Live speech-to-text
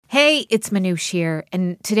Hey, it's Manoush here,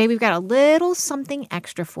 and today we've got a little something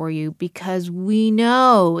extra for you because we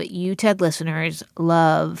know you TED listeners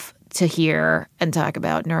love to hear and talk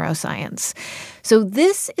about neuroscience. So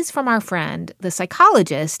this is from our friend, the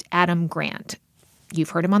psychologist, Adam Grant.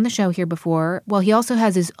 You've heard him on the show here before. Well, he also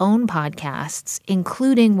has his own podcasts,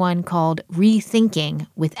 including one called Rethinking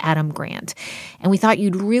with Adam Grant. And we thought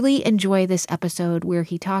you'd really enjoy this episode where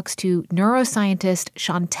he talks to neuroscientist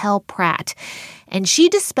Chantel Pratt. And she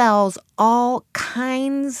dispels all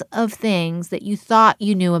kinds of things that you thought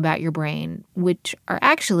you knew about your brain, which are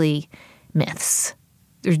actually myths.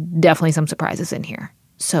 There's definitely some surprises in here.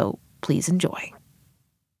 So please enjoy.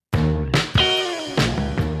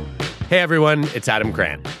 Hey everyone, it's Adam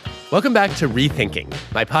Grant. Welcome back to Rethinking,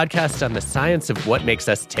 my podcast on the science of what makes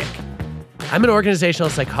us tick. I'm an organizational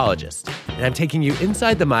psychologist, and I'm taking you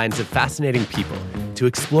inside the minds of fascinating people to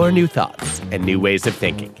explore new thoughts and new ways of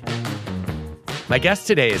thinking. My guest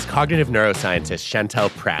today is cognitive neuroscientist Chantel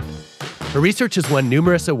Pratt. Her research has won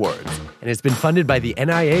numerous awards and has been funded by the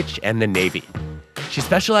NIH and the Navy. She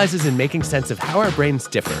specializes in making sense of how our brains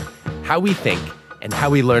differ, how we think, and how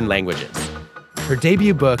we learn languages. Her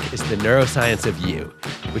debut book is The Neuroscience of You,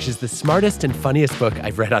 which is the smartest and funniest book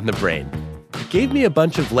I've read on the brain. It gave me a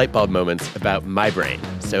bunch of light bulb moments about my brain,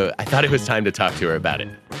 so I thought it was time to talk to her about it.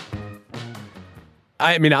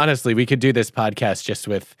 I mean, honestly, we could do this podcast just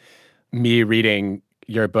with me reading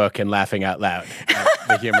your book and laughing out loud at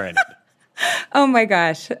the humor in it. Oh my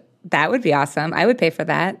gosh, that would be awesome. I would pay for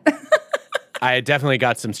that. I definitely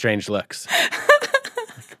got some strange looks.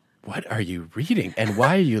 What are you reading? And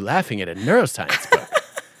why are you laughing at a neuroscience book?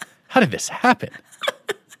 How did this happen?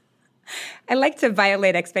 I like to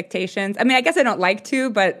violate expectations. I mean, I guess I don't like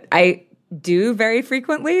to, but I do very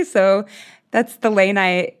frequently. So that's the lane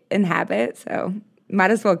I inhabit. So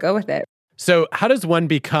might as well go with it. So how does one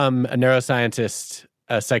become a neuroscientist,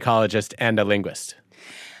 a psychologist, and a linguist?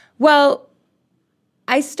 Well,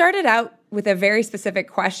 I started out with a very specific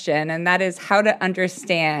question, and that is how to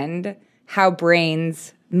understand how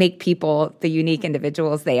brains make people the unique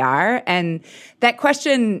individuals they are. And that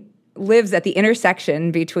question lives at the intersection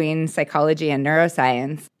between psychology and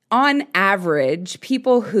neuroscience. On average,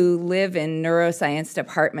 people who live in neuroscience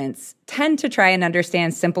departments tend to try and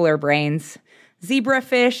understand simpler brains.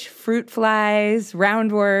 Zebrafish, fruit flies,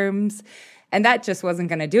 roundworms. And that just wasn't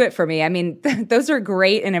going to do it for me. I mean, those are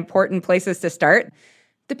great and important places to start.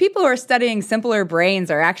 The people who are studying simpler brains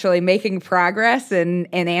are actually making progress in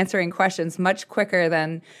answering questions much quicker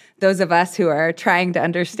than those of us who are trying to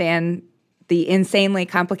understand the insanely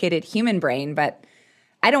complicated human brain. But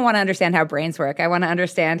I don't want to understand how brains work. I want to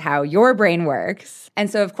understand how your brain works. And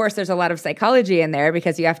so, of course, there's a lot of psychology in there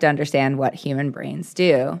because you have to understand what human brains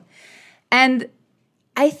do. And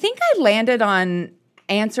I think I landed on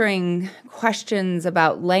answering questions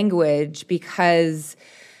about language because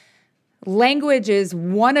language is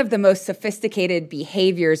one of the most sophisticated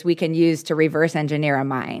behaviors we can use to reverse engineer a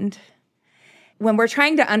mind. When we're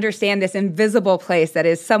trying to understand this invisible place that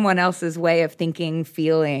is someone else's way of thinking,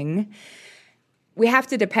 feeling, we have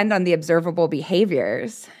to depend on the observable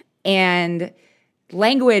behaviors. And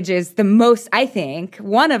language is the most, I think,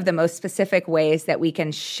 one of the most specific ways that we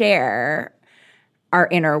can share our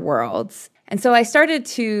inner worlds. And so I started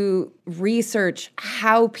to research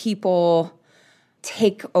how people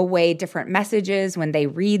take away different messages when they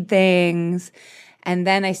read things. And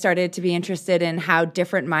then I started to be interested in how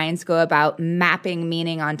different minds go about mapping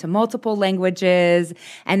meaning onto multiple languages.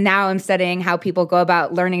 And now I'm studying how people go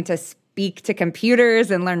about learning to speak to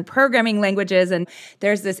computers and learn programming languages. And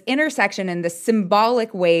there's this intersection in the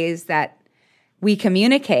symbolic ways that we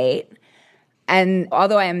communicate. And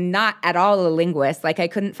although I am not at all a linguist, like I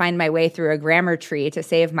couldn't find my way through a grammar tree to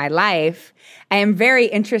save my life, I am very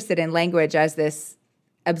interested in language as this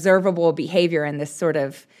observable behavior and this sort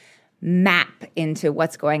of map into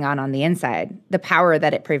what's going on the inside, the power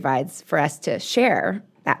that it provides for us to share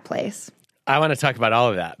that place. I want to talk about all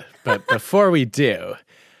of that. But before we do,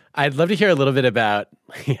 I'd love to hear a little bit about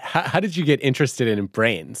how did you get interested in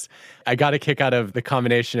brains? I got a kick out of the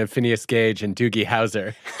combination of Phineas Gage and Doogie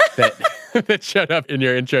Howser that that showed up in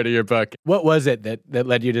your intro to your book. What was it that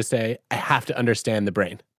led you to say, I have to understand the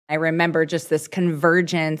brain? I remember just this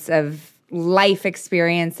convergence of life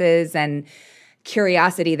experiences and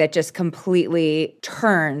curiosity that just completely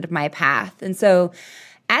turned my path. And so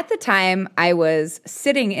at the time, I was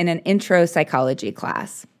sitting in an intro psychology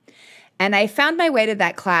class. And I found my way to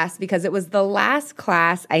that class because it was the last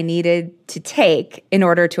class I needed to take in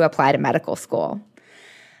order to apply to medical school.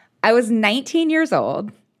 I was 19 years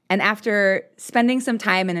old, and after spending some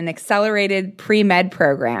time in an accelerated pre-med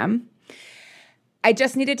program, I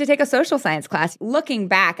just needed to take a social science class. Looking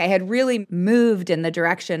back, I had really moved in the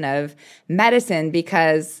direction of medicine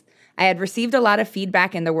because I had received a lot of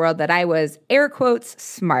feedback in the world that I was, air quotes,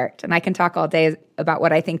 smart. And I can talk all day about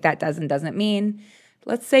what I think that does and doesn't mean.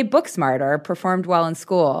 Let's say book smart or performed well in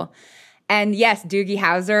school. And yes, Doogie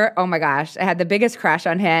Howser, oh my gosh, I had the biggest crush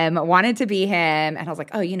on him, wanted to be him. And I was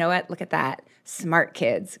like, oh, you know what? Look at that. Smart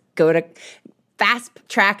kids. Go to fast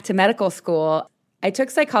track to medical school. I took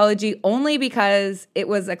psychology only because it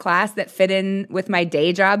was a class that fit in with my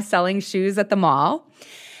day job selling shoes at the mall.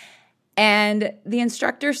 And the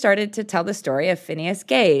instructor started to tell the story of Phineas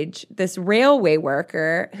Gage, this railway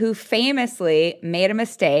worker who famously made a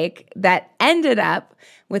mistake that ended up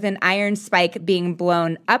with an iron spike being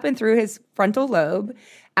blown up and through his frontal lobe,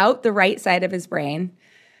 out the right side of his brain.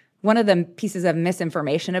 One of the pieces of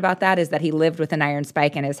misinformation about that is that he lived with an iron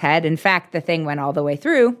spike in his head. In fact, the thing went all the way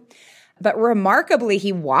through. But remarkably,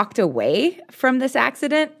 he walked away from this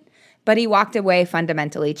accident, but he walked away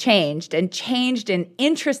fundamentally changed and changed in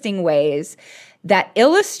interesting ways that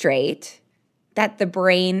illustrate that the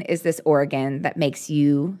brain is this organ that makes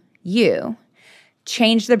you, you.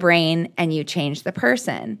 Change the brain and you change the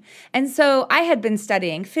person. And so I had been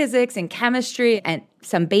studying physics and chemistry and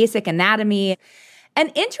some basic anatomy.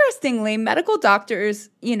 And interestingly, medical doctors,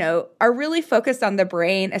 are really focused on the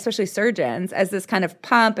brain, especially surgeons, as this kind of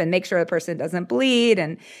pump and make sure the person doesn't bleed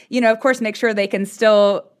and, of course, make sure they can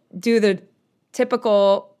still do the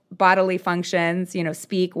typical bodily functions,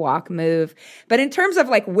 speak, walk, move. But in terms of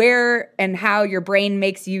like where and how your brain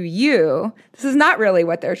makes you, this is not really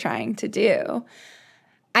what they're trying to do.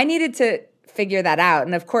 I needed to figure that out.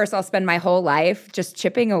 And of course, I'll spend my whole life just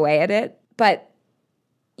chipping away at it. But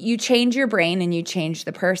you change your brain and you change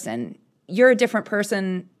the person. You're a different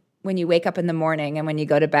person when you wake up in the morning and when you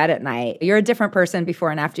go to bed at night. You're a different person before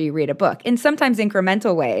and after you read a book, in sometimes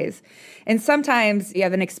incremental ways. And sometimes you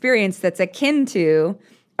have an experience that's akin to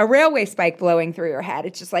a railway spike blowing through your head.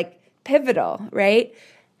 It's just like pivotal, right?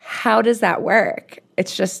 How does that work?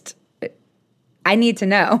 It's just, I need to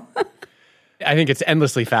know. I think it's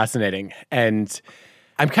endlessly fascinating. And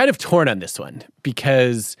I'm kind of torn on this one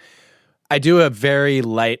because I do a very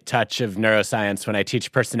light touch of neuroscience when I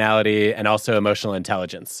teach personality and also emotional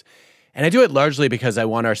intelligence. And I do it largely because I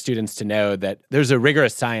want our students to know that there's a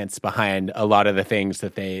rigorous science behind a lot of the things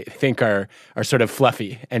that they think are sort of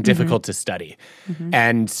fluffy and difficult to study.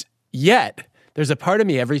 And yet, there's a part of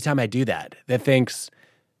me every time I do that thinks,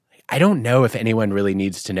 I don't know if anyone really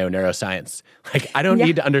needs to know neuroscience. Like, I don't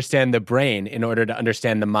need to understand the brain in order to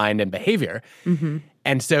understand the mind and behavior.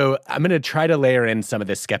 And so I'm going to try to layer in some of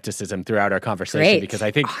this skepticism throughout our conversation because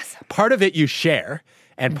I think part of it you share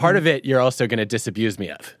and part of it you're also going to disabuse me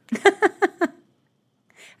of.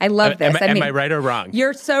 I love this. Am I right or wrong?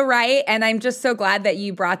 You're so right. And I'm just so glad that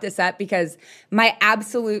you brought this up because my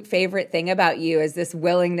absolute favorite thing about you is this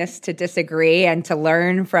willingness to disagree and to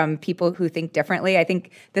learn from people who think differently. I think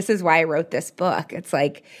this is why I wrote this book. It's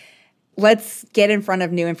like, let's get in front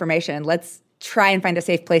of new information. Let's try and find a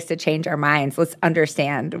safe place to change our minds. Let's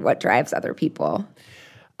understand what drives other people.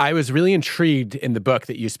 I was really intrigued in the book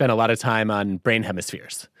that you spent a lot of time on brain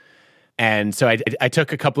hemispheres. And so I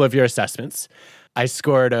took a couple of your assessments. I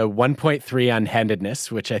scored a 1.3 on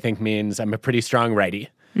handedness, which I think means I'm a pretty strong righty.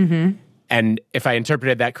 And if I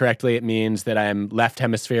interpreted that correctly, it means that I'm left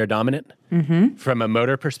hemisphere dominant from a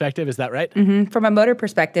motor perspective. Is that right? From a motor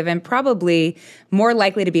perspective, and probably more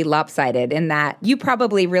likely to be lopsided in that you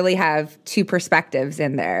probably really have two perspectives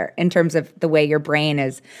in there in terms of the way your brain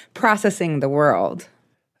is processing the world.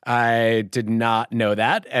 I did not know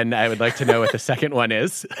that, and I would like to know what the second one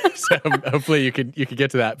is. So hopefully you could get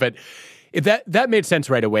to that. But that made sense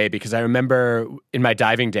right away because I remember in my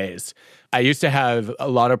diving days, I used to have a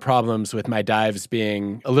lot of problems with my dives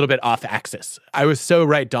being a little bit off axis. I was so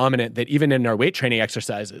right dominant that even in our weight training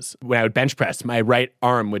exercises, when I would bench press, my right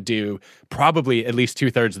arm would do probably at least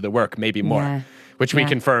 2/3 of the work, maybe more, which we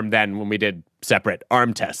confirmed then when we did separate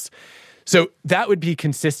arm tests. So that would be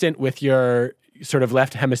consistent with your sort of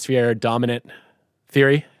left hemisphere dominant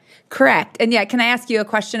theory? Correct. And can I ask you a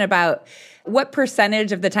question about what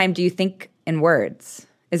percentage of the time do you think in words?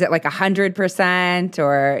 Is it like 100%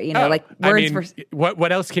 or, like words?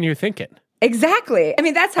 What else can you think in? Exactly. I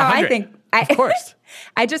mean, that's how 100. I think. Of course.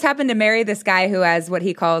 I just happened to marry this guy who has what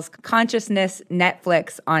he calls consciousness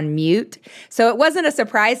Netflix on mute. So it wasn't a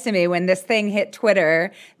surprise to me when this thing hit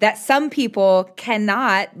Twitter that some people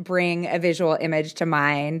cannot bring a visual image to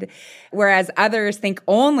mind, whereas others think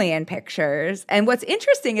only in pictures. And what's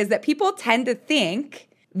interesting is that people tend to think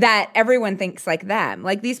that everyone thinks like them.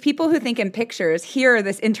 Like these people who think in pictures hear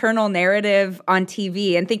this internal narrative on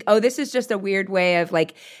TV and think, oh, this is just a weird way of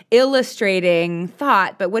like illustrating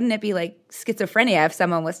thought. But wouldn't it be like schizophrenia if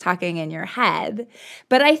someone was talking in your head?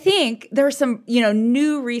 But I think there's some,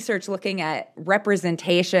 new research looking at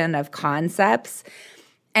representation of concepts.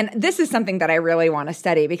 And this is something that I really want to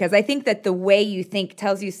study because I think that the way you think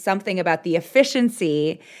tells you something about the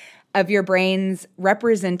efficiency of your brain's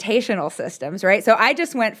representational systems, right? So I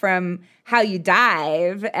just went from how you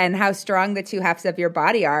dive and how strong the two halves of your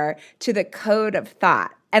body are to the code of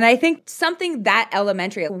thought. And I think something that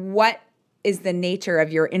elementary, what is the nature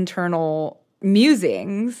of your internal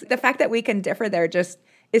musings? The fact that we can differ there just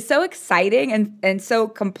is so exciting and so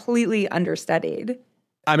completely understudied.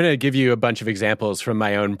 I'm going to give you a bunch of examples from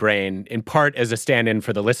my own brain, in part as a stand-in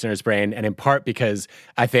for the listener's brain, and in part because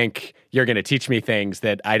I think you're going to teach me things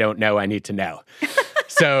that I don't know I need to know.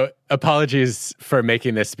 So apologies for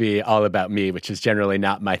making this be all about me, which is generally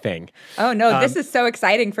not my thing. Oh, no, this is so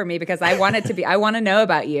exciting for me because I want to know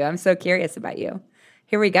about you. I'm so curious about you.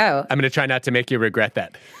 Here we go. I'm going to try not to make you regret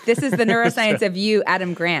that. This is the neuroscience of you,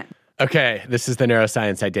 Adam Grant. Okay, this is the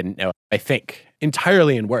neuroscience I didn't know. I think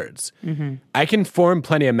entirely in words. Mm-hmm. I can form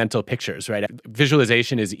plenty of mental pictures, right?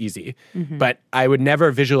 Visualization is easy, but I would never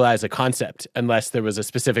visualize a concept unless there was a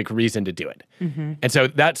specific reason to do it. Mm-hmm. And so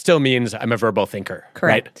that still means I'm a verbal thinker,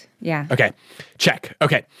 correct. Right? Yeah. Okay, check.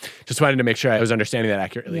 Okay, just wanted to make sure I was understanding that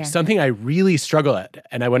accurately. Yeah. Something I really struggle at,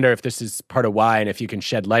 and I wonder if this is part of why and if you can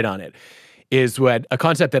shed light on it, is what a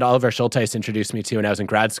concept that Oliver Schultheis introduced me to when I was in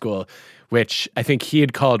grad school, which I think he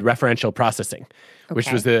had called referential processing,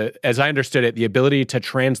 which was as I understood it, the ability to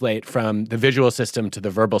translate from the visual system to the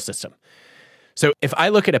verbal system. So if I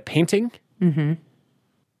look at a painting,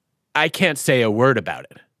 I can't say a word about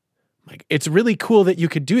it. Like, it's really cool that you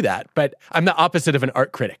could do that, but I'm the opposite of an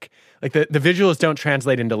art critic. Like the visuals don't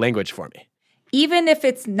translate into language for me. Even if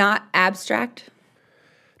it's not abstract?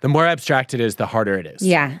 The more abstract it is, the harder it is.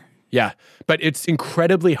 Yeah. Yeah, but it's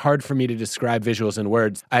incredibly hard for me to describe visuals in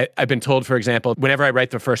words. I've been told, for example, whenever I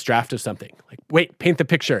write the first draft of something, like, wait, paint the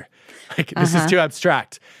picture. Like, this is too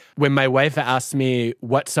abstract. When my wife asks me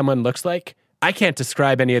what someone looks like, I can't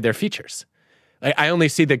describe any of their features. I only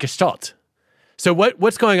see the gestalt. So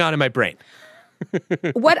what's going on in my brain?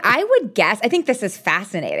 What I would guess, I think this is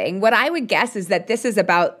fascinating. What I would guess is that this is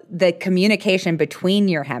about the communication between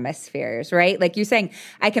your hemispheres, right? Like you're saying,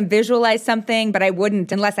 I can visualize something, but I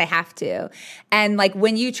wouldn't unless I have to. And like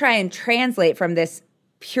when you try and translate from this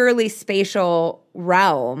purely spatial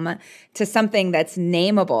realm to something that's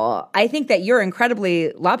nameable, I think that you're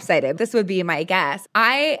incredibly lopsided. This would be my guess.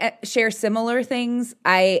 I share similar things.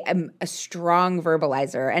 I am a strong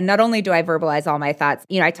verbalizer. And not only do I verbalize all my thoughts,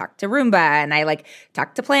 I talk to Roomba and I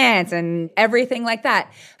talk to plants and everything like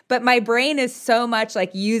that. But my brain is so much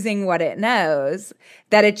like using what it knows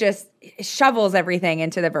that it just shovels everything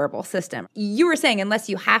into the verbal system. You were saying, unless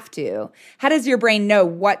you have to, how does your brain know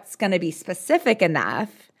what's going to be specific enough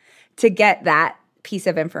to get that piece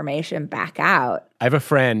of information back out? I have a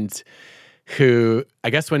friend who, I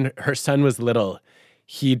guess when her son was little,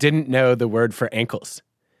 he didn't know the word for ankles.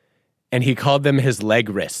 And he called them his leg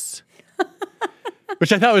wrists,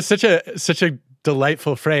 which I thought was such a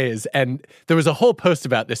delightful phrase. And there was a whole post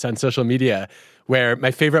about this on social media where my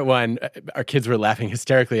favorite one, our kids were laughing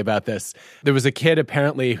hysterically about this. There was a kid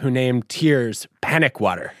apparently who named tears panic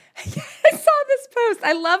water. I saw this post.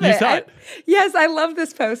 I love it. You saw it? Yes, I love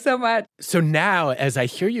this post so much. So now, as I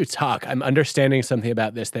hear you talk, I'm understanding something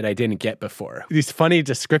about this that I didn't get before. These funny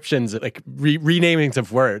descriptions, like renamings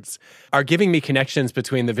of words, are giving me connections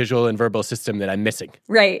between the visual and verbal system that I'm missing.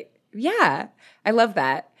 Right. Yeah. I love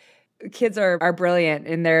that. Kids are brilliant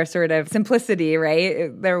in their sort of simplicity,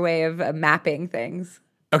 right? Their way of mapping things.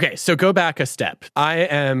 Okay, so go back a step. I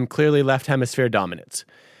am clearly left hemisphere dominant.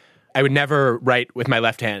 I would never write with my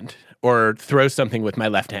left hand or throw something with my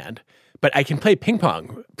left hand, but I can play ping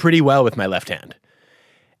pong pretty well with my left hand.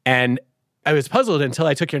 And I was puzzled until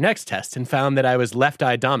I took your next test and found that I was left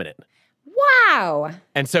eye dominant. Wow.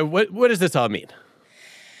 And so what does this all mean?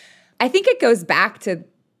 I think it goes back to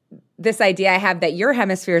this idea I have that your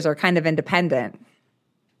hemispheres are kind of independent.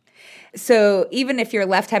 So even if your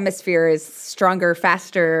left hemisphere is stronger,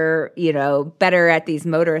 faster, better at these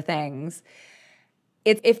motor things,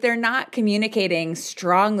 if they're not communicating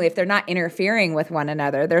strongly, if they're not interfering with one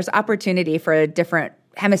another, there's opportunity for different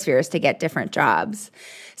hemispheres to get different jobs.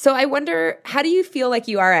 So I wonder, how do you feel like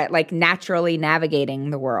you are at naturally navigating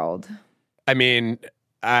the world? I mean,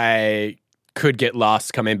 I could get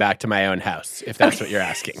lost coming back to my own house, if that's what you're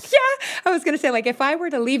asking. Yeah, I was going to say, like, if I were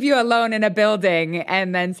to leave you alone in a building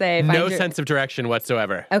and then say... No sense of direction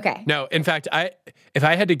whatsoever. Okay. No, in fact, if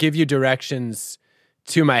I had to give you directions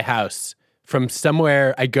to my house from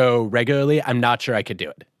somewhere I go regularly, I'm not sure I could do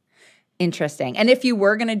it. Interesting. And if you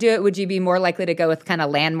were going to do it, would you be more likely to go with kind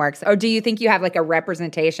of landmarks? Or do you think you have like a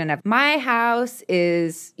representation of my house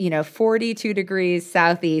is, 42 degrees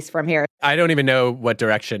southeast from here? I don't even know what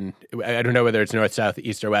direction. I don't know whether it's north, south,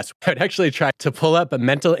 east, or west. I would actually try to pull up a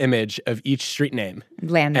mental image of each street name.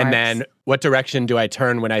 Landmarks. And then what direction do I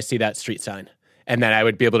turn when I see that street sign? And then I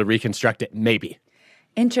would be able to reconstruct it, maybe.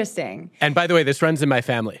 Interesting. And by the way, this runs in my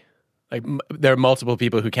family. Like, there are multiple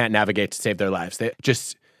people who can't navigate to save their lives. They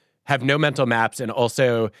just have no mental maps and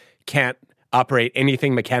also can't operate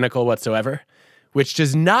anything mechanical whatsoever, which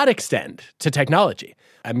does not extend to technology.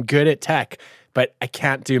 I'm good at tech, but I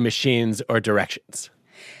can't do machines or directions.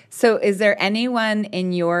 So is there anyone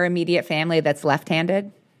in your immediate family that's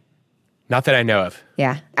left-handed? Not that I know of.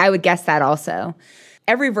 Yeah, I would guess that also.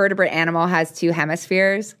 Every vertebrate animal has two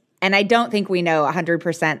hemispheres. And I don't think we know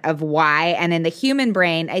 100% of why. And in the human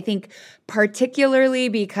brain, I think particularly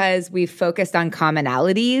because we've focused on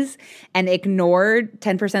commonalities and ignored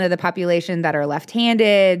 10% of the population that are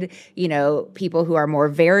left-handed, people who are more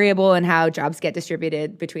variable in how jobs get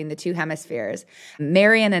distributed between the two hemispheres.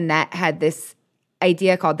 Mary and Annette had this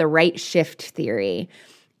idea called the right shift theory.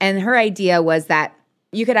 And her idea was that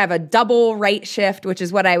you could have a double right shift, which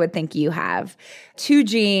is what I would think you have. Two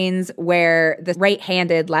genes where the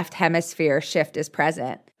right-handed left hemisphere shift is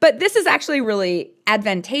present. But this is actually really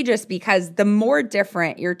advantageous because the more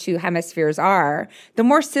different your two hemispheres are, the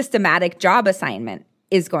more systematic job assignment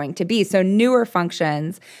is going to be. So newer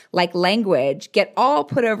functions like language get all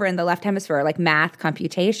put over in the left hemisphere, like math,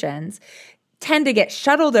 computations, tend to get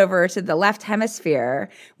shuttled over to the left hemisphere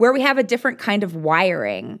where we have a different kind of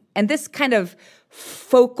wiring. And this kind of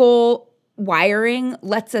focal wiring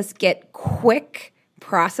lets us get quick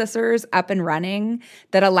processors up and running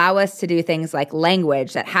that allow us to do things like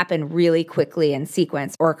language that happen really quickly in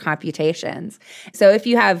sequence or computations. So if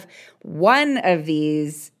you have one of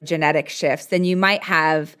these genetic shifts, then you might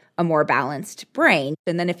have a more balanced brain.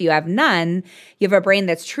 And then if you have none, you have a brain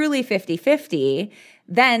that's truly 50-50,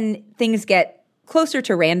 then things get closer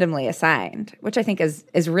to randomly assigned, which I think is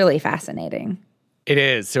really fascinating. It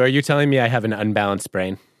is. So are you telling me I have an unbalanced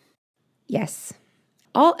brain? Yes.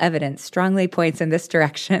 All evidence strongly points in this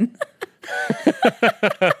direction.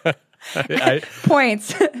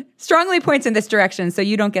 Strongly points in this direction so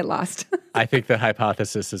you don't get lost. I think the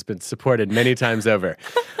hypothesis has been supported many times over.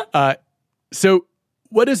 So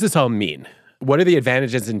what does this all mean? What are the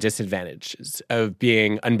advantages and disadvantages of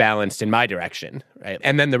being unbalanced in my direction, right?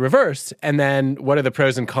 And then the reverse, and then what are the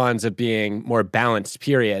pros and cons of being more balanced,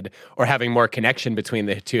 period, or having more connection between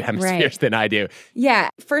the two hemispheres than I do? Yeah.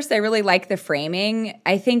 First, I really like the framing.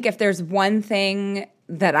 I think if there's one thing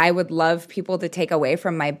that I would love people to take away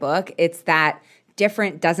from my book, it's that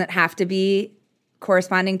different doesn't have to be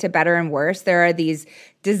corresponding to better and worse. There are these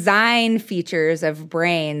design features of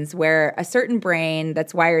brains where a certain brain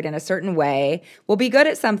that's wired in a certain way will be good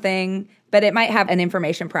at something, but it might have an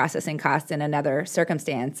information processing cost in another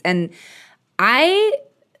circumstance. And I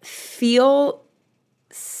feel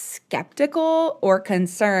skeptical or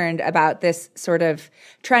concerned about this sort of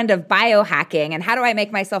trend of biohacking and how do I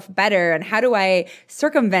make myself better and how do I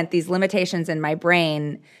circumvent these limitations in my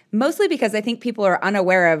brain, mostly because I think people are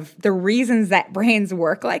unaware of the reasons that brains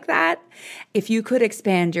work like that. If you could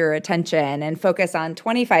expand your attention and focus on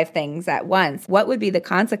 25 things at once, what would be the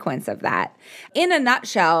consequence of that? In a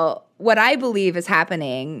nutshell, what I believe is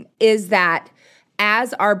happening is that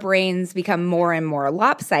as our brains become more and more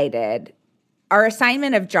lopsided, our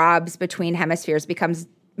assignment of jobs between hemispheres becomes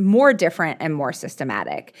more different and more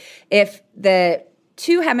systematic. If the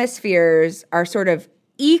two hemispheres are sort of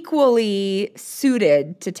equally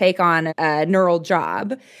suited to take on a neural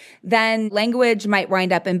job, then language might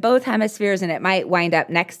wind up in both hemispheres and it might wind up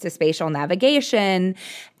next to spatial navigation.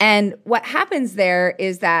 And what happens there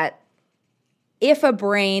is that if a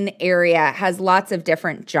brain area has lots of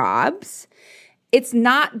different jobs, it's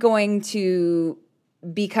not going to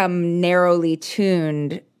become narrowly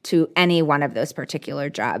tuned to any one of those particular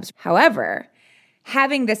jobs. However,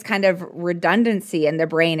 having this kind of redundancy in the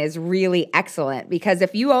brain is really excellent because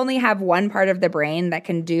if you only have one part of the brain that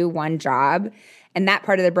can do one job and that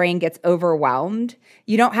part of the brain gets overwhelmed,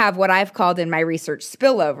 you don't have what I've called in my research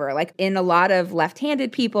spillover. Like in a lot of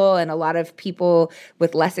left-handed people and a lot of people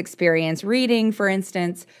with less experience reading, for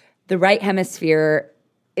instance, the right hemisphere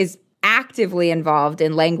is actively involved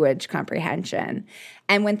in language comprehension.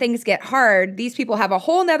 And when things get hard, these people have a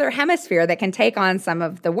whole nother hemisphere that can take on some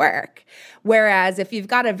of the work. Whereas if you've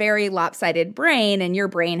got a very lopsided brain and your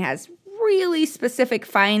brain has really specific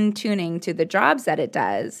fine tuning to the jobs that it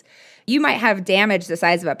does, you might have damage the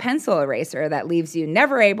size of a pencil eraser that leaves you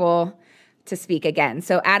never able to speak again.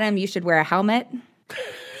 So, Adam, you should wear a helmet.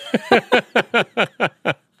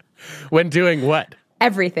 When doing what?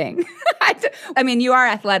 Everything. I mean, you are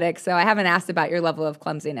athletic, so I haven't asked about your level of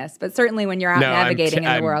clumsiness, but certainly when you're out navigating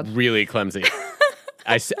in the world. I'm really clumsy.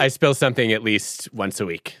 I spill something at least once a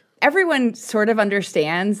week. Everyone sort of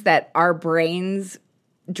understands that our brains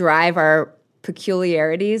drive our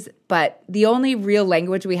peculiarities, but the only real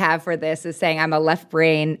language we have for this is saying I'm a left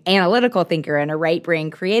brain analytical thinker and a right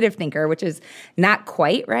brain creative thinker, which is not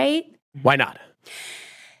quite right. Why not?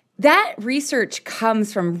 That research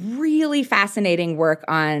comes from really fascinating work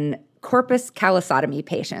on corpus callosotomy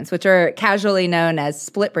patients, which are casually known as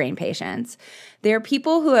split brain patients. They're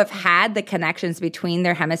people who have had the connections between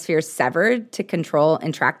their hemispheres severed to control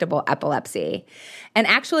intractable epilepsy. And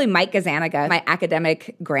actually, Mike Gazzaniga, my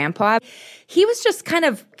academic grandpa, he was just kind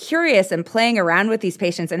of curious and playing around with these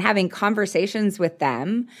patients and having conversations with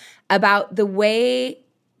them about the way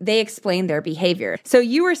they explain their behavior. So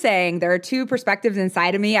you were saying there are two perspectives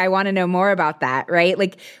inside of me. I want to know more about that, right?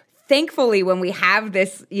 Like, thankfully, when we have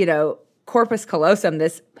this, corpus callosum,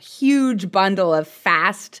 this huge bundle of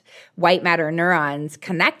fast white matter neurons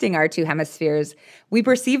connecting our two hemispheres, we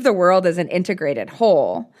perceive the world as an integrated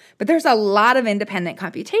whole. But there's a lot of independent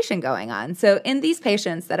computation going on. So in these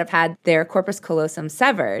patients that have had their corpus callosum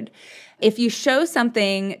severed, if you show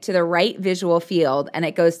something to the right visual field and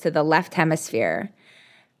it goes to the left hemisphere,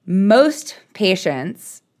 most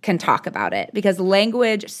patients can talk about it because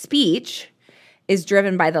speech is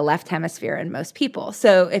driven by the left hemisphere in most people.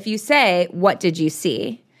 So if you say, "What did you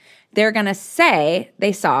see?" they're going to say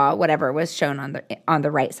they saw whatever was shown on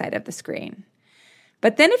the right side of the screen.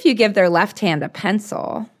 But then if you give their left hand a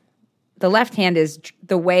pencil, the left hand is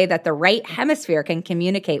the way that the right hemisphere can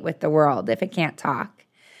communicate with the world if it can't talk,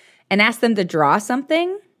 and ask them to draw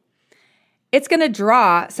something, it's going to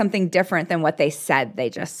draw something different than what they said they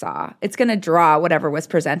just saw. It's going to draw whatever was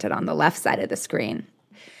presented on the left side of the screen.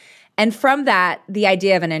 And from that, the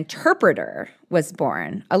idea of an interpreter was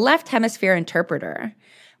born, a left hemisphere interpreter,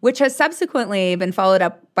 which has subsequently been followed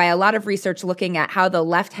up by a lot of research looking at how the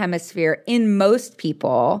left hemisphere in most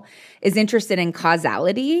people is interested in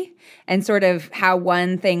causality and sort of how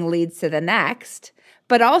one thing leads to the next.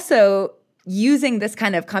 But also using this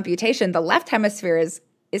kind of computation, the left hemisphere is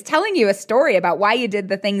telling you a story about why you did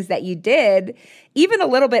the things that you did, even a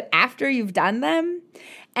little bit after you've done them.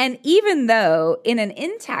 And even though in an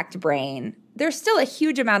intact brain, there's still a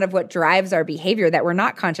huge amount of what drives our behavior that we're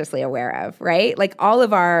not consciously aware of, right? Like all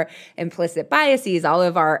of our implicit biases, all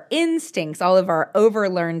of our instincts, all of our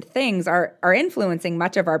overlearned things are influencing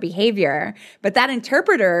much of our behavior. But that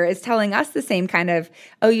interpreter is telling us the same kind of,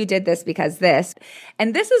 oh, you did this because this.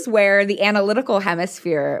 And this is where the analytical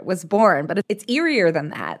hemisphere was born, but it's eerier than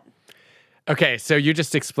that. Okay, so you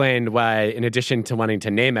just explained why, in addition to wanting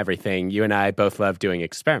to name everything, you and I both love doing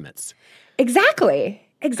experiments. Exactly.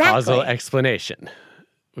 Causal explanation.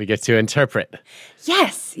 We get to interpret.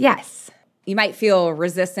 Yes. You might feel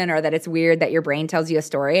resistant or that it's weird that your brain tells you a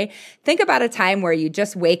story. Think about a time where you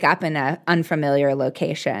just wake up in an unfamiliar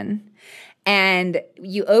location and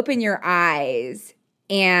you open your eyes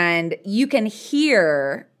and you can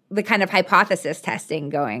hear the kind of hypothesis testing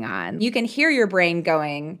going on. You can hear your brain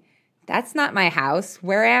going, that's not my house.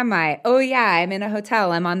 Where am I? Oh, yeah, I'm in a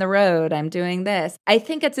hotel. I'm on the road. I'm doing this. I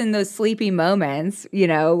think it's in those sleepy moments,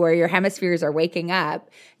 where your hemispheres are waking up,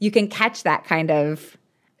 you can catch that kind of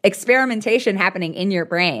experimentation happening in your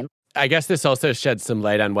brain. I guess this also sheds some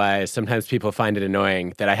light on why sometimes people find it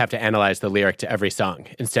annoying that I have to analyze the lyric to every song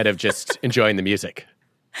instead of just enjoying the music.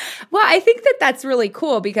 Well, I think that that's really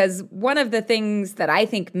cool because one of the things that I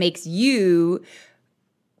think makes you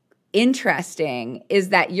interesting is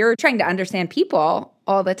that you're trying to understand people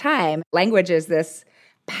all the time. Language is this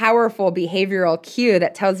powerful behavioral cue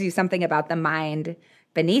that tells you something about the mind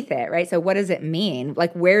beneath it, right? So what does it mean?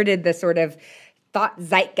 Like, where did the sort of thought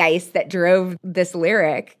zeitgeist that drove this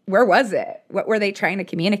lyric, where was it? What were they trying to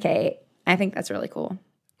communicate? I think that's really cool.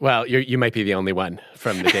 Well, you might be the only one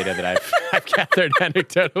from the data that I've gathered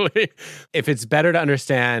anecdotally. If it's better to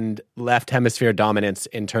understand left hemisphere dominance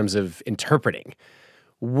in terms of interpreting,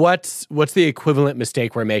 what's the equivalent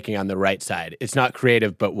mistake we're making on the right side? It's not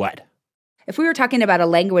creative, but what? If we were talking about a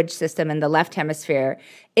language system in the left hemisphere,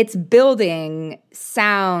 it's building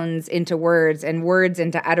sounds into words and words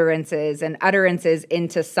into utterances and utterances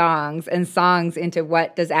into songs and songs into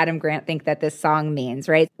what does Adam Grant think that this song means,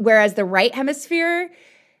 right? Whereas the right hemisphere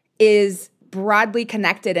is broadly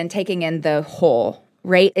connected and taking in the whole,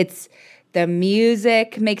 right? It's the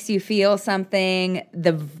music makes you feel something.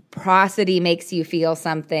 The prosody makes you feel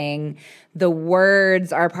something. The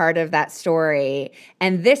words are part of that story.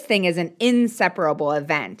 And this thing is an inseparable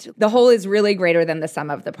event. The whole is really greater than the sum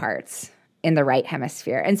of the parts in the right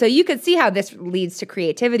hemisphere. And so you could see how this leads to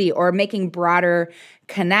creativity or making broader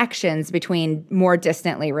connections between more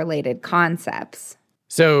distantly related concepts.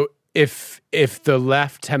 So if the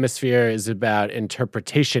left hemisphere is about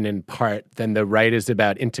interpretation in part, then the right is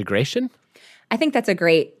about integration? I think that's a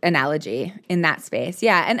great analogy in that space.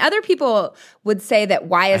 Yeah. And other people would say that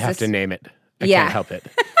why is this... I have to name it. I can't help it.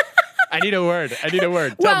 I need a word.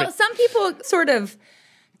 Well, some people sort of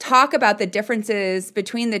talk about the differences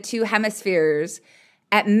between the two hemispheres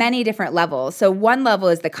at many different levels. So one level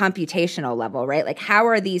is the computational level, right? Like how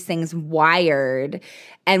are these things wired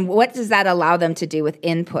and what does that allow them to do with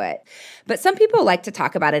input? But some people like to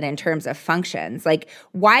talk about it in terms of functions. Like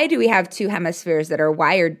why do we have two hemispheres that are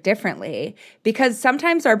wired differently? Because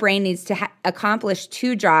sometimes our brain needs to accomplish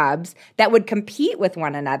two jobs that would compete with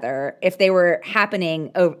one another if they were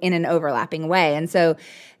happening in an overlapping way. And so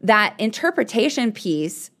that interpretation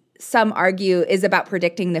piece, some argue, is about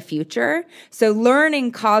predicting the future. So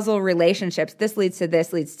learning causal relationships, this leads to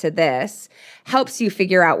this, helps you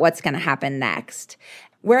figure out what's going to happen next.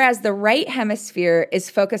 Whereas the right hemisphere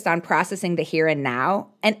is focused on processing the here and now,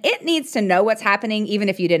 and it needs to know what's happening even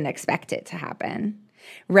if you didn't expect it to happen,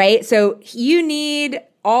 right? So you need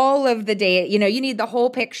all of the data, you need the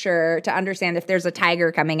whole picture to understand if there's a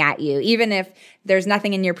tiger coming at you, even if there's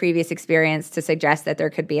nothing in your previous experience to suggest that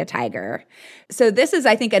there could be a tiger. So this is,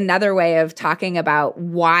 I think, another way of talking about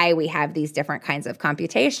why we have these different kinds of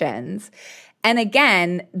computations. And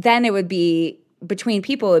again, then it would be, between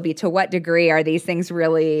people, it would be to what degree are these things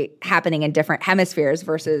really happening in different hemispheres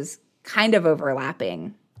versus kind of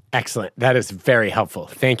overlapping. Excellent. That is very helpful.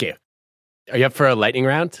 Thank you. Are you up for a lightning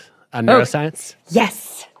round on neuroscience?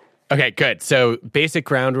 Yes. Okay, good. So basic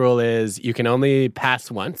ground rule is you can only pass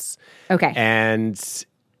once. Okay. And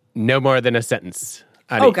no more than a sentence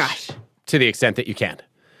on each, gosh. To the extent that you can.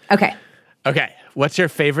 Okay. Okay. What's your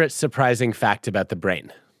favorite surprising fact about the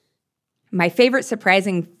brain? My favorite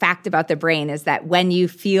surprising fact about the brain is that when you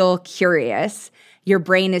feel curious, your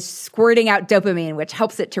brain is squirting out dopamine, which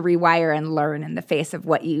helps it to rewire and learn in the face of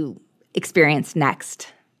what you experience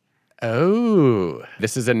next. Oh,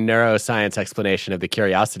 this is a neuroscience explanation of the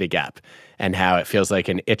curiosity gap and how it feels like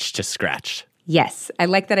an itch to scratch. Yes. I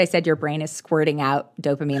like that I said your brain is squirting out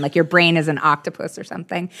dopamine, like your brain is an octopus or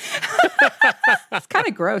something. It's kind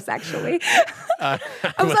of gross, actually. I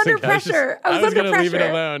was under pressure. I was going to leave it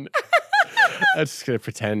alone. I'm just going to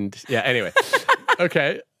pretend. Yeah, anyway.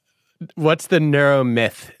 Okay. What's the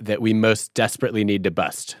neuromyth that we most desperately need to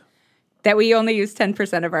bust? That we only use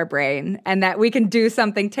 10% of our brain and that we can do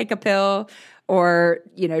something, take a pill or,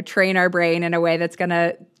 train our brain in a way that's going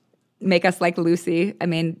to make us like Lucy. I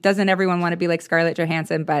mean, doesn't everyone want to be like Scarlett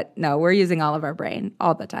Johansson? But no, we're using all of our brain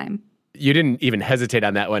all the time. You didn't even hesitate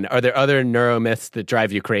on that one. Are there other neuromyths that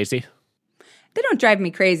drive you crazy? They don't drive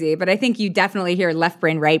me crazy, but I think you definitely hear left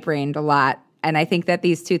brain, right brain a lot. And I think that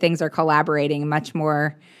these two things are collaborating much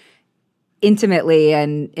more intimately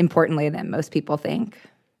and importantly than most people think.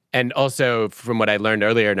 And also, from what I learned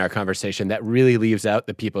earlier in our conversation, that really leaves out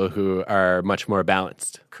the people who are much more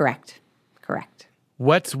balanced. Correct.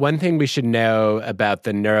 What's one thing we should know about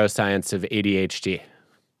the neuroscience of ADHD?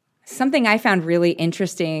 Something I found really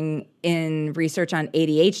interesting in research on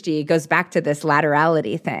ADHD goes back to this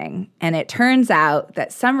laterality thing. And it turns out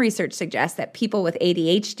that some research suggests that people with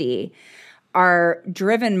ADHD are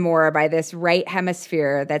driven more by this right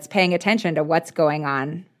hemisphere that's paying attention to what's going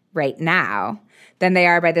on right now than they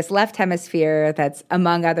are by this left hemisphere that's,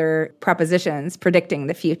 among other propositions, predicting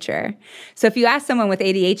the future. So if you ask someone with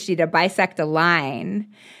ADHD to bisect a line,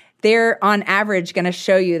 they're on average going to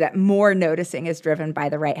show you that more noticing is driven by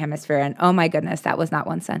the right hemisphere. And oh my goodness, that was not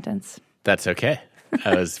one sentence. That's okay.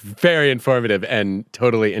 That was very informative and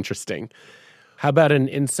totally interesting. How about an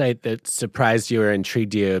insight that surprised you or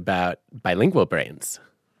intrigued you about bilingual brains?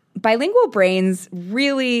 Bilingual brains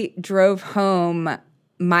really drove home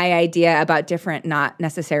my idea about different not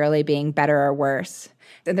necessarily being better or worse.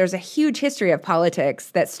 And there's a huge history of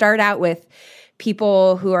politics that start out with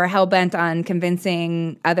people who are hell-bent on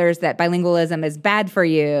convincing others that bilingualism is bad for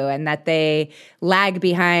you and that they lag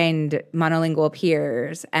behind monolingual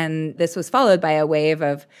peers. And this was followed by a wave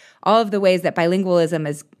of all of the ways that bilingualism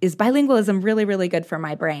is bilingualism really, really good for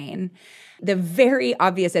my brain. The very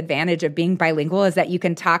obvious advantage of being bilingual is that you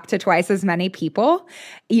can talk to twice as many people.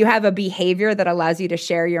 You have a behavior that allows you to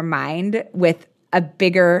share your mind with a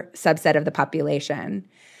bigger subset of the population.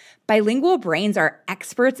 Bilingual brains are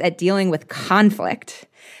experts at dealing with conflict.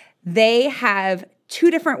 They have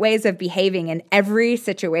two different ways of behaving in every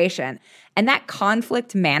situation, and that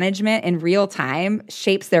conflict management in real time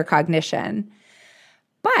shapes their cognition.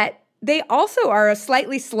 But they also are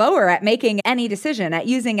slightly slower at making any decision, at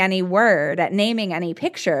using any word, at naming any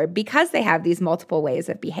picture, because they have these multiple ways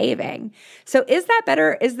of behaving. So is that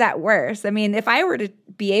better? Is that worse? I mean, if I were to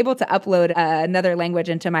be able to upload another language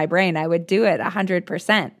into my brain, I would do it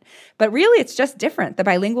 100%. But really, it's just different. The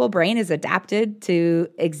bilingual brain is adapted to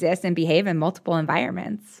exist and behave in multiple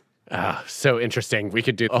environments. Oh, so interesting. We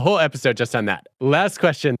could do a whole episode just on that. Last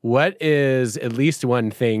question. What is at least one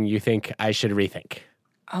thing you think I should rethink?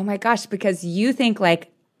 Oh my gosh, because you think like,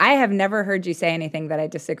 I have never heard you say anything that I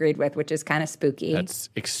disagreed with, which is kind of spooky. That's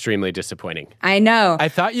extremely disappointing. I know. I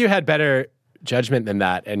thought you had better judgment than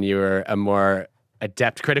that, and you were a more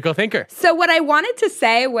adept critical thinker. So what I wanted to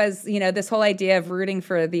say was, this whole idea of rooting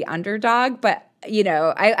for the underdog, but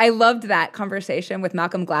I loved that conversation with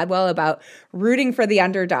Malcolm Gladwell about rooting for the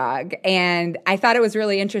underdog. And I thought it was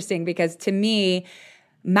really interesting because to me,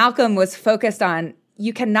 Malcolm was focused on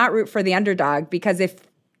you cannot root for the underdog because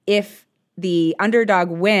if the underdog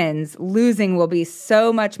wins, losing will be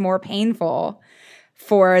so much more painful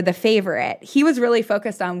for the favorite. He was really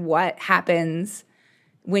focused on what happens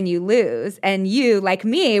when you lose. And you, like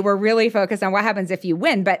me, were really focused on what happens if you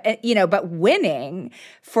win. But, but winning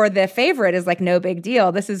for the favorite is like no big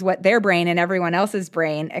deal. This is what their brain and everyone else's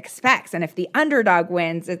brain expects. And if the underdog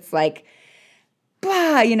wins, it's like,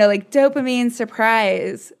 blah, like dopamine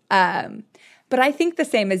surprise. But I think the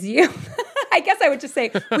same as you. I guess I would just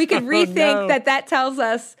say we could rethink that tells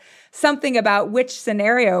us something about which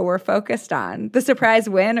scenario we're focused on, the surprise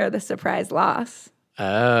win or the surprise loss.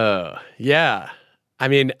 Oh, yeah. I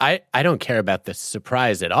mean, I don't care about the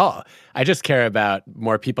surprise at all. I just care about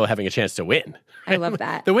more people having a chance to win. I love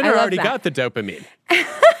that. The winner already got the dopamine.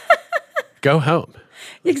 Go home.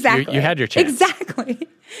 Exactly. You had your chance. Exactly.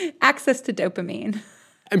 Access to dopamine.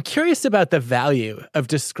 I'm curious about the value of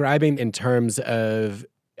describing in terms of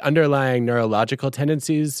underlying neurological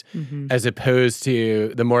tendencies as opposed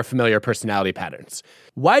to the more familiar personality patterns.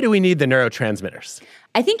 Why do we need the neurotransmitters?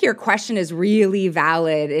 I think your question is really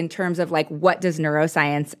valid in terms of like, what does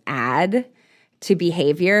neuroscience add to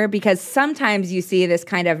behavior? Because sometimes you see this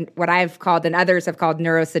kind of what I've called and others have called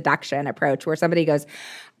neuroseduction approach, where somebody goes,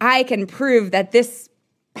 I can prove that this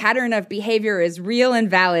pattern of behavior is real and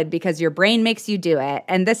valid because your brain makes you do it.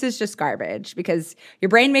 And this is just garbage because your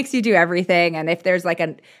brain makes you do everything. And if there's like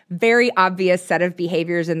a very obvious set of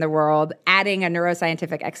behaviors in the world, adding a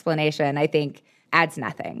neuroscientific explanation, I think adds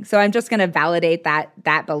nothing. So I'm just going to validate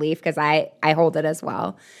that belief because I hold it as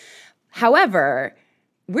well. However,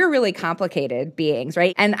 we're really complicated beings,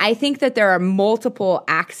 right? And I think that there are multiple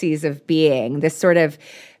axes of being, this sort of,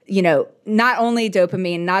 not only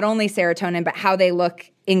dopamine, not only serotonin, but how they look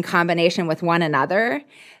in combination with one another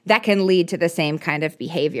that can lead to the same kind of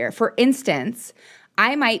behavior. For instance,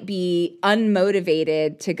 I might be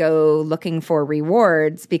unmotivated to go looking for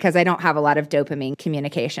rewards because I don't have a lot of dopamine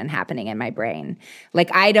communication happening in my brain.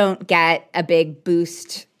 Like I don't get a big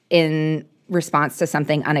boost in response to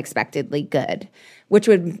something unexpectedly good, which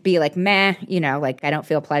would be like, meh, like I don't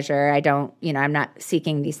feel pleasure. I don't, I'm not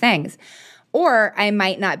seeking these things. Or I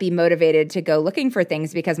might not be motivated to go looking for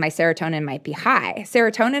things because my serotonin might be high.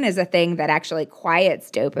 Serotonin is a thing that actually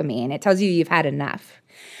quiets dopamine. It tells you you've had enough.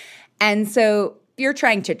 And so if you're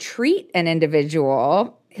trying to treat an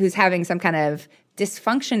individual who's having some kind of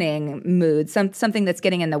dysfunctioning mood, something that's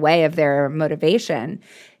getting in the way of their motivation,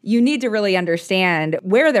 you need to really understand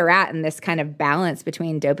where they're at in this kind of balance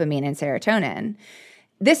between dopamine and serotonin.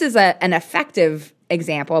 This is an effective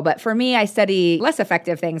example, but for me, I study less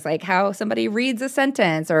effective things like how somebody reads a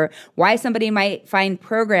sentence or why somebody might find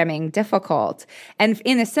programming difficult. And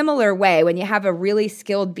in a similar way, when you have a really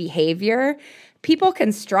skilled behavior, people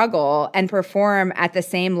can struggle and perform at the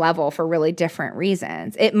same level for really different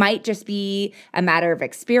reasons. It might just be a matter of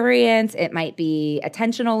experience. It might be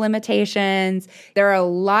attentional limitations. There are a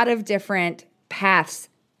lot of different paths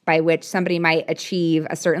by which somebody might achieve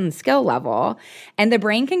a certain skill level. And the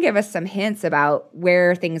brain can give us some hints about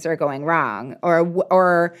where things are going wrong or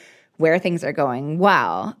where things are going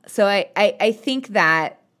well. So I think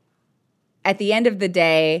that at the end of the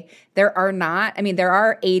day, there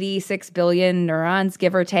are 86 billion neurons,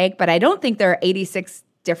 give or take, but I don't think there are 86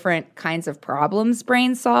 different kinds of problems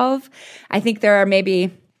brains solve. I think there are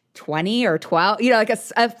maybe 20 or 12, like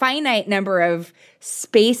a finite number of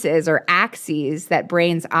spaces or axes that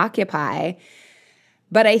brains occupy.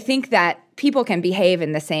 But I think that people can behave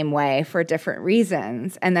in the same way for different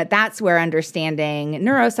reasons, and that's where understanding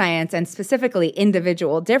neuroscience and specifically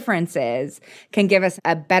individual differences can give us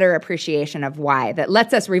a better appreciation of why, that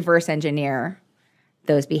lets us reverse engineer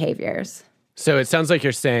those behaviors. So it sounds like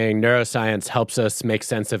you're saying neuroscience helps us make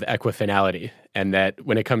sense of equifinality, and that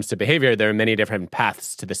when it comes to behavior, there are many different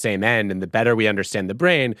paths to the same end. And the better we understand the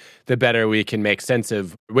brain, the better we can make sense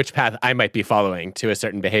of which path I might be following to a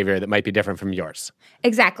certain behavior that might be different from yours.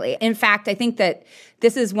 Exactly. In fact, I think that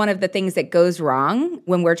this is one of the things that goes wrong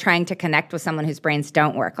when we're trying to connect with someone whose brains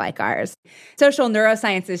don't work like ours. Social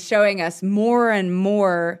neuroscience is showing us more and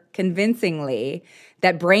more convincingly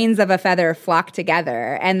that brains of a feather flock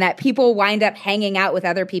together, and that people wind up hanging out with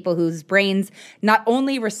other people whose brains not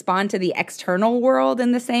only respond to the external world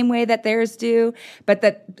in the same way that theirs do,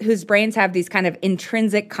 but whose brains have these kind of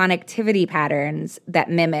intrinsic connectivity patterns that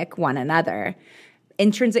mimic one another.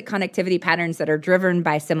 Intrinsic connectivity patterns that are driven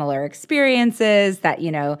by similar experiences that,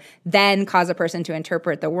 then cause a person to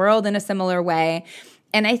interpret the world in a similar way.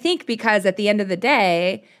 And I think because at the end of the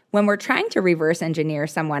day, when we're trying to reverse engineer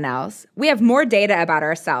someone else, we have more data about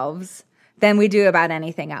ourselves than we do about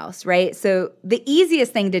anything else, right? So the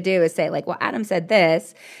easiest thing to do is say, well, Adam said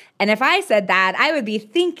this, and if I said that, I would be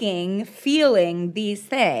thinking, feeling these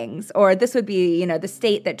things, or this would be, the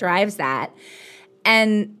state that drives that.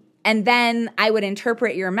 And then I would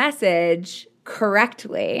interpret your message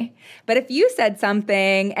correctly. But if you said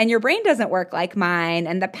something and your brain doesn't work like mine,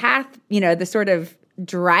 and the path, the sort of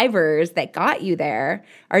drivers that got you there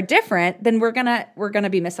are different, then we're gonna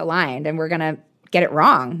be misaligned, and we're gonna get it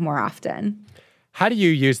wrong more often. How do you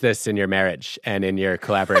use this in your marriage and in your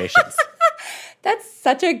collaborations? It's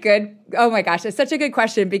such a good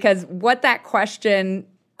question, because what that question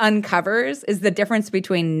uncovers is the difference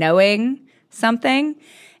between knowing something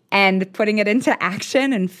and putting it into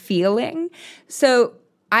action and feeling. So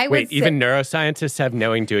even neuroscientists have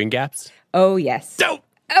knowing doing gaps? Oh, yes. Dope.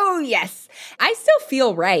 Oh, yes. I still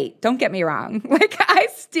feel right. Don't get me wrong. I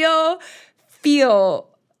still feel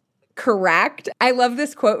correct. I love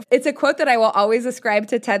this quote. It's a quote that I will always ascribe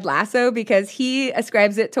to Ted Lasso, because he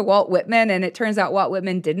ascribes it to Walt Whitman, and it turns out Walt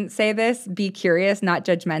Whitman didn't say this: be curious, not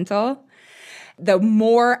judgmental. The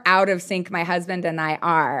more out of sync my husband and I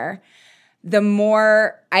are, the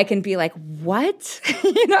more I can be like, what?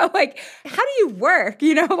 How do you work?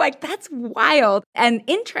 That's wild and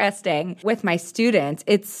interesting. With my students,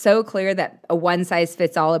 it's so clear that a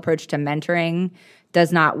one-size-fits-all approach to mentoring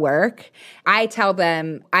does not work. I tell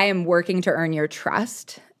them, I am working to earn your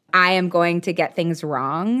trust. I am going to get things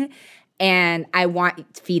wrong, and I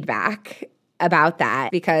want feedback about that,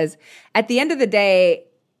 because at the end of the day,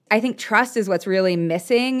 I think trust is what's really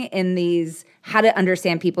missing in these how to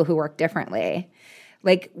understand people who work differently.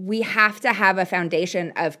 We have to have a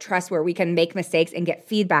foundation of trust where we can make mistakes and get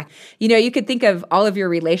feedback. You could think of all of your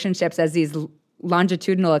relationships as these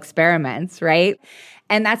longitudinal experiments, right?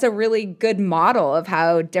 And that's a really good model of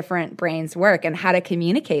how different brains work and how to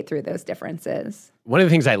communicate through those differences. One of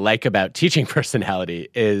the things I like about teaching personality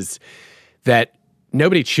is that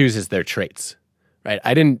nobody chooses their traits, right?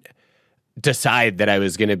 I didn't decide that I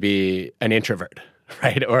was going to be an introvert,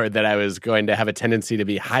 right? Or that I was going to have a tendency to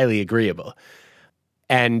be highly agreeable.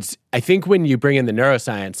 And I think when you bring in the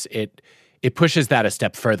neuroscience, it pushes that a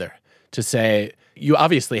step further to say, you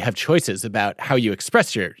obviously have choices about how you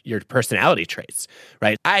express your personality traits,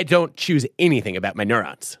 right? I don't choose anything about my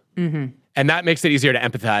neurons. Mm-hmm. And that makes it easier to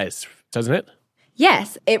empathize, doesn't it?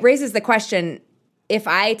 Yes. It raises the question, if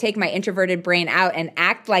I take my introverted brain out and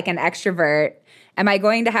act like an extrovert, am I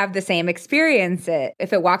going to have the same experience?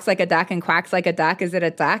 If it walks like a duck and quacks like a duck, is it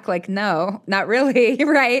a duck? No, not really,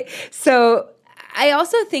 right? So I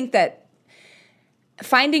also think that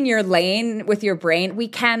finding your lane with your brain, we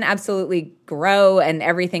can absolutely grow and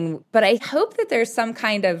everything, but I hope that there's some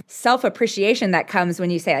kind of self-appreciation that comes when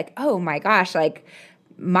you say oh my gosh,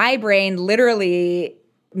 my brain literally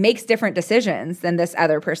makes different decisions than this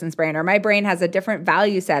other person's brain, or my brain has a different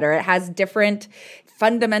value set, or it has different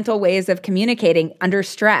fundamental ways of communicating under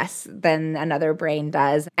stress than another brain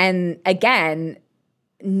does. And again,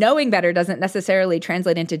 knowing better doesn't necessarily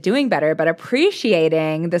translate into doing better, but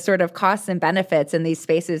appreciating the sort of costs and benefits in these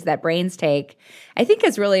spaces that brains take, I think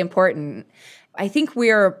is really important. I think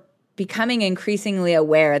we're becoming increasingly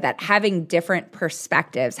aware that having different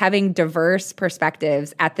perspectives, having diverse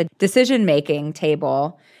perspectives at the decision-making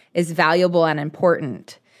table is valuable and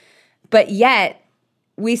important. But yet,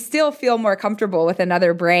 we still feel more comfortable with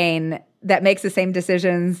another brain that makes the same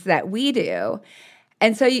decisions that we do.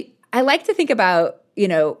 And so I like to think about,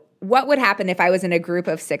 what would happen if I was in a group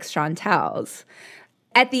of 6 Chantels?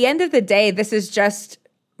 At the end of the day, this is just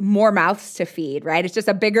more mouths to feed, right? It's just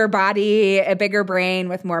a bigger body, a bigger brain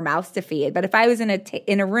with more mouths to feed. But if I was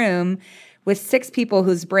in a room with 6 people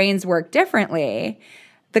whose brains work differently,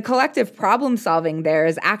 the collective problem solving there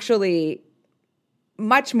is actually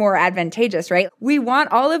much more advantageous, right? We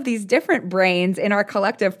want all of these different brains in our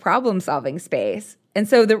collective problem solving space. And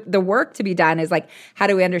so the work to be done is like, how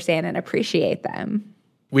do we understand and appreciate them?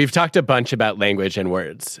 We've talked a bunch about language and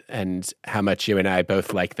words and how much you and I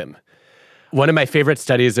both like them. One of my favorite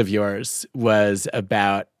studies of yours was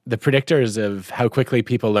about the predictors of how quickly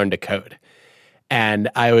people learn to code. And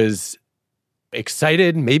I was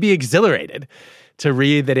excited, maybe exhilarated, to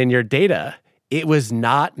read that in your data, it was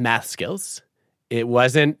not math skills. It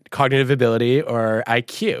wasn't cognitive ability or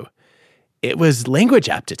IQ. It was language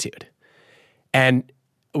aptitude. And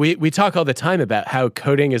we talk all the time about how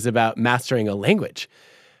coding is about mastering a language.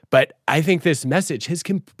 But I think this message has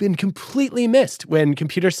been completely missed when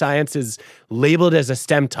computer science is labeled as a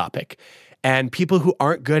STEM topic. And people who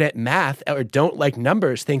aren't good at math or don't like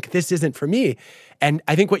numbers think this isn't for me. And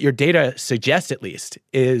I think what your data suggests, at least,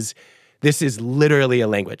 is this is literally a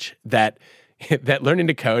language that learning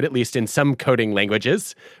to code, at least in some coding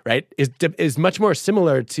languages, right, is much more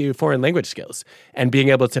similar to foreign language skills and being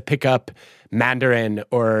able to pick up Mandarin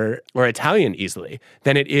or Italian easily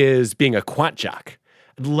than it is being a quant jock.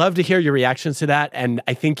 I'd love to hear your reactions to that, and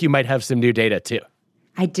I think you might have some new data too.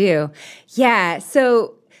 I do. Yeah,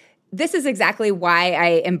 so this is exactly why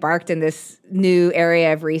I embarked in this new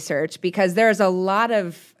area of research, because there's a lot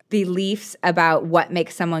of beliefs about what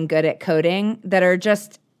makes someone good at coding that are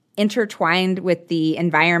just intertwined with the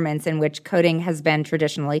environments in which coding has been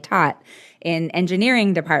traditionally taught in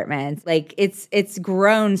engineering departments. Like it's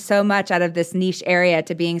grown so much out of this niche area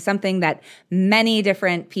to being something that many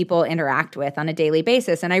different people interact with on a daily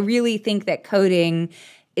basis. And I really think that coding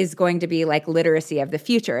is going to be like literacy of the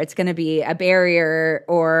future. It's going to be a barrier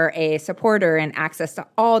or a supporter and access to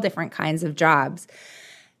all different kinds of jobs.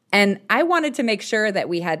 And I wanted to make sure that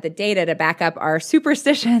we had the data to back up our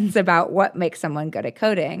superstitions about what makes someone good at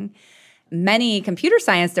coding. Many computer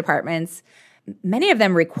science departments, many of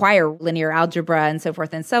them require linear algebra and so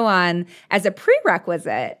forth and so on as a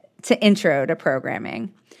prerequisite to intro to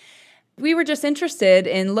programming. We were just interested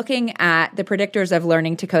in looking at the predictors of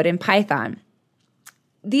learning to code in Python.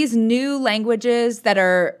 These new languages that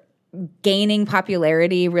are gaining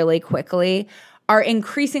popularity really quickly are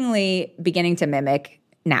increasingly beginning to mimic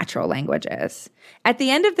natural languages. At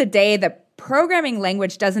the end of the day, the programming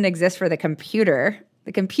language doesn't exist for the computer.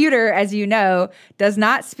 The computer, as you know, does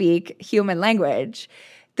not speak human language.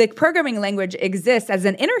 The programming language exists as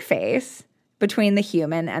an interface between the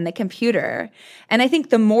human and the computer. And I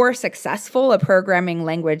think the more successful a programming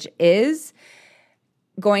language is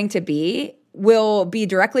going to be, will be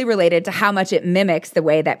directly related to how much it mimics the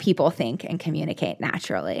way that people think and communicate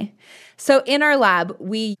naturally. So in our lab,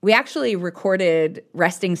 we actually recorded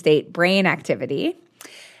resting state brain activity,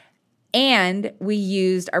 and we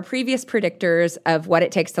used our previous predictors of what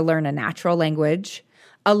it takes to learn a natural language,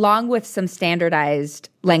 along with some standardized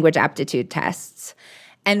language aptitude tests.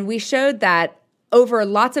 And we showed that over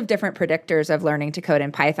lots of different predictors of learning to code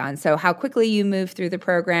in Python. So how quickly you move through the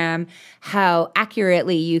program, how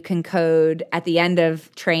accurately you can code at the end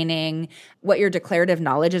of training, what your declarative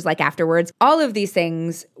knowledge is like afterwards. All of these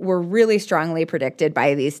things were really strongly predicted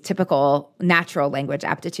by these typical natural language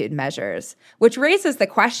aptitude measures, which raises the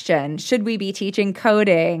question, should we be teaching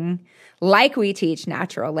coding like we teach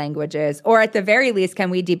natural languages? Or at the very least, can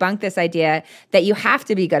we debunk this idea that you have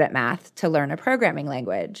to be good at math to learn a programming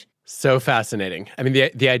language? So fascinating. I mean,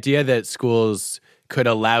 the idea that schools could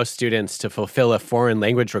allow students to fulfill a foreign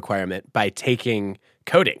language requirement by taking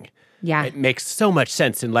coding. Yeah. It makes so much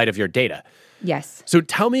sense in light of your data. Yes. So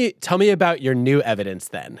tell me about your new evidence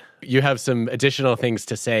then. You have some additional things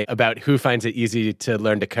to say about who finds it easy to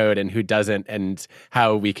learn to code and who doesn't, and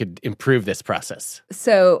how we could improve this process.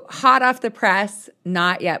 So hot off the press,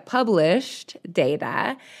 not yet published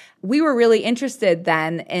data. We were really interested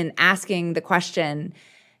then in asking the question,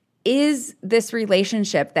 is this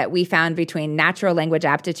relationship that we found between natural language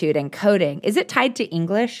aptitude and coding, is it tied to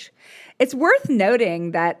English? It's worth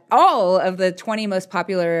noting that all of the 20 most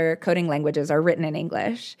popular coding languages are written in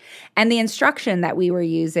English, and the instruction that we were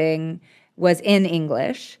using was in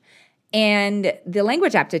English, and the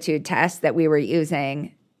language aptitude test that we were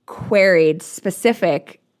using queried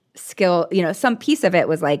specific skill, some piece of it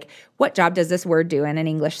was like, what job does this word do in an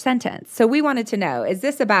English sentence? So we wanted to know, is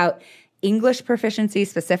this about English proficiency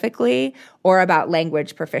specifically or about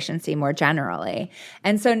language proficiency more generally?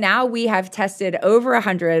 And so now we have tested over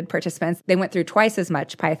 100 participants. They went through twice as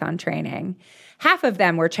much Python training. Half of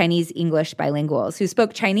them were Chinese-English bilinguals who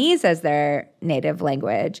spoke Chinese as their native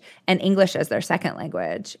language and English as their second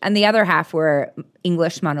language. And the other half were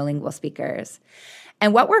English monolingual speakers.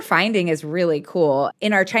 And what we're finding is really cool.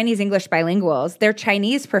 In our Chinese-English bilinguals, their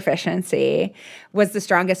Chinese proficiency was the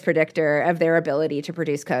strongest predictor of their ability to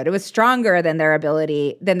produce code. It was stronger than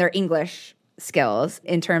their English skills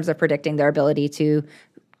in terms of predicting their ability to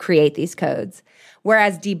create these codes.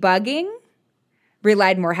 Whereas debugging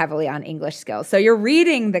relied more heavily on English skills. So you're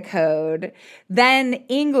reading the code, then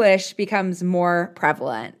English becomes more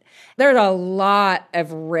prevalent. There's a lot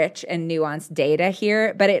of rich and nuanced data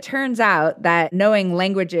here, but it turns out that knowing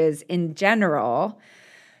languages in general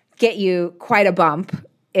get you quite a bump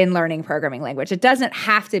in learning programming language. It doesn't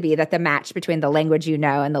have to be that the match between the language you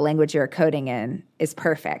know and the language you're coding in is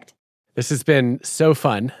perfect. This has been so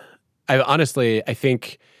fun. I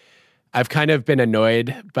think I've kind of been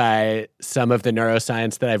annoyed by some of the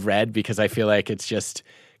neuroscience that I've read because I feel like it's just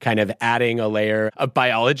kind of adding a layer of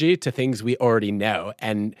biology to things we already know.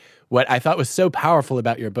 And what I thought was so powerful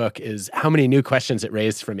about your book is how many new questions it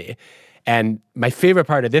raised for me. And my favorite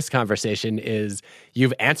part of this conversation is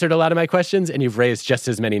you've answered a lot of my questions and you've raised just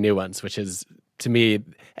as many new ones, which is, to me,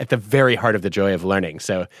 at the very heart of the joy of learning.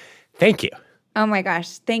 So thank you. Oh my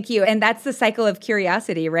gosh, thank you. And that's the cycle of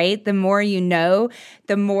curiosity, right? The more you know,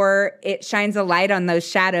 the more it shines a light on those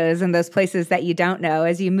shadows and those places that you don't know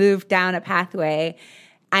as you move down a pathway.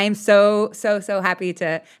 I am so happy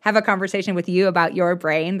to have a conversation with you about your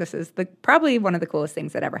brain. This is probably one of the coolest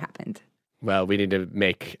things that ever happened. Well, we need to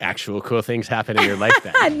make actual cool things happen in your life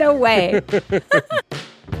then. No way.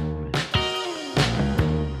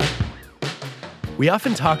 We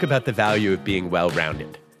often talk about the value of being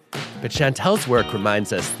well-rounded. But Chantel's work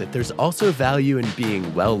reminds us that there's also value in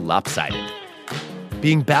being well lopsided.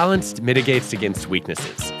 Being balanced mitigates against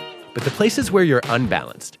weaknesses, but the places where you're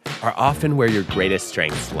unbalanced are often where your greatest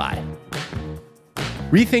strengths lie.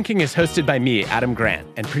 Rethinking is hosted by me, Adam Grant,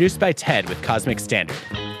 and produced by TED with Cosmic Standard.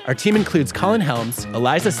 Our team includes Colin Helms,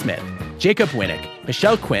 Eliza Smith, Jacob Winnick,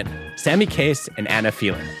 Michelle Quint, Sammy Case, and Anna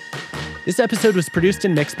Phelan. This episode was produced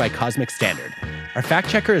and mixed by Cosmic Standard. Our fact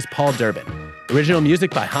checker is Paul Durbin. Original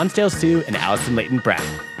music by Hansdale Sue and Allison Leighton Brown.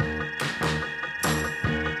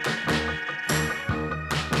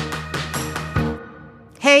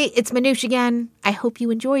 Hey, it's Manoush again. I hope you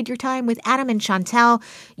enjoyed your time with Adam and Chantel.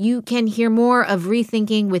 You can hear more of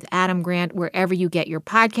Rethinking with Adam Grant wherever you get your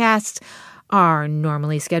podcasts. Our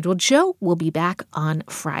normally scheduled show will be back on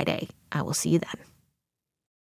Friday. I will see you then.